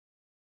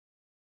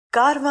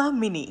Karma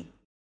Mini.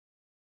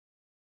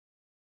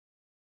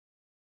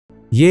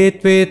 Ye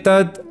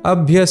tvetad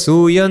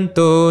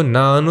abhyasuyanto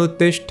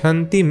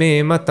nanutishtanti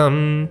me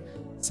matam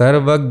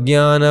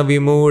sarvajnana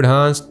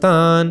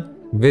vimudhanstan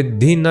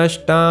vidhi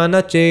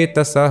nashtana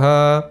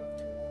chetasaha.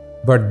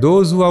 But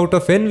those who out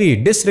of envy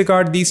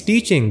disregard these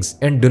teachings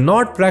and do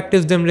not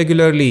practice them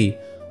regularly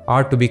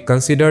are to be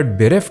considered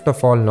bereft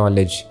of all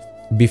knowledge,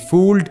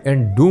 befooled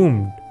and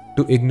doomed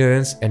to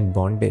ignorance and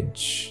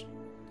bondage.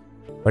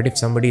 But if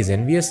somebody is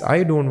envious,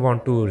 I don't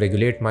want to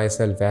regulate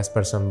myself as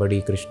per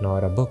somebody, Krishna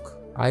or a book.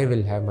 I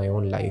will have my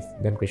own life.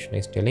 Then Krishna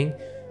is telling,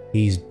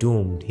 he is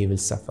doomed, he will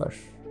suffer.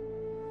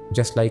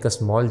 Just like a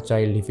small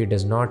child, if he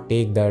does not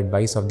take the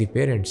advice of the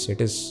parents, it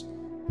is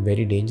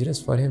very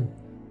dangerous for him.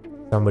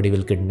 Somebody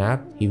will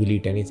kidnap, he will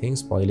eat anything,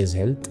 spoil his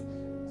health.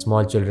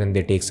 Small children,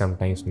 they take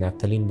sometimes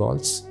naphthalene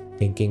balls,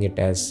 thinking it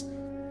as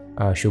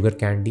sugar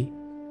candy.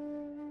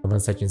 One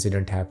such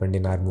incident happened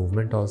in our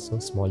movement also,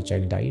 small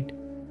child died.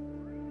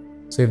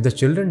 So if the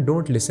children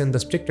don't listen the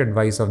strict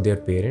advice of their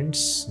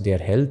parents, their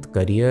health,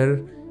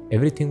 career,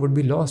 everything would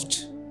be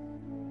lost.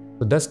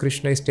 So thus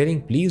Krishna is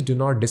telling, please do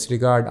not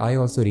disregard. I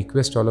also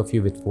request all of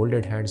you with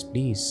folded hands,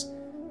 please.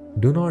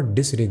 Do not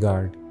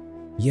disregard.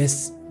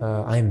 Yes,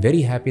 I am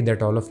very happy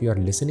that all of you are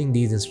listening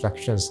these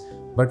instructions,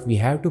 but we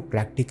have to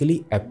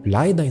practically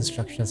apply the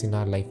instructions in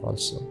our life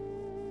also.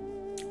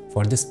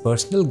 For this,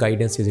 personal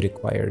guidance is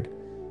required.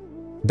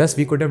 Thus,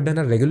 we could have done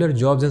our regular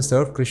jobs and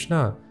served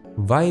Krishna.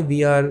 Why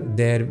we are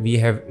there? We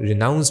have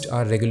renounced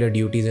our regular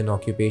duties and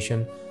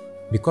occupation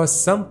because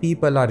some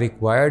people are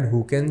required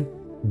who can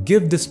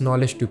give this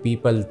knowledge to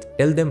people,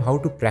 tell them how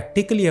to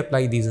practically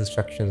apply these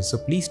instructions. So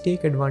please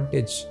take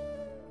advantage.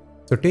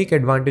 So take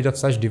advantage of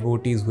such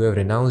devotees who have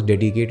renounced,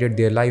 dedicated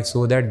their life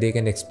so that they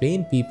can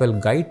explain people,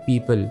 guide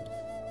people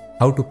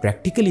how to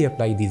practically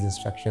apply these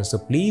instructions. So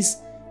please,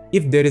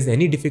 if there is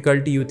any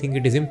difficulty, you think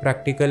it is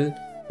impractical,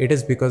 it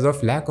is because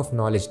of lack of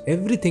knowledge.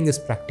 Everything is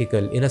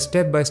practical. In a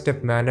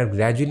step-by-step manner,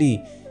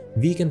 gradually,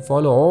 we can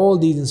follow all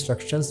these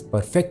instructions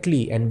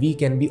perfectly, and we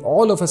can be,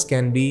 all of us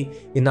can be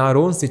in our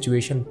own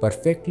situation,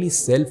 perfectly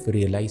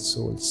self-realized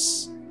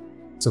souls.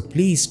 So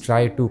please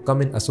try to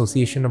come in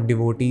association of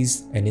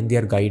devotees and in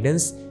their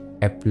guidance,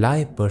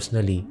 apply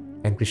personally.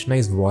 And Krishna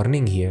is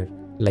warning here,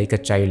 like a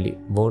child,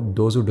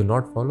 those who do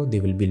not follow, they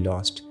will be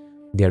lost.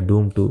 They are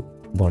doomed to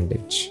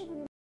bondage.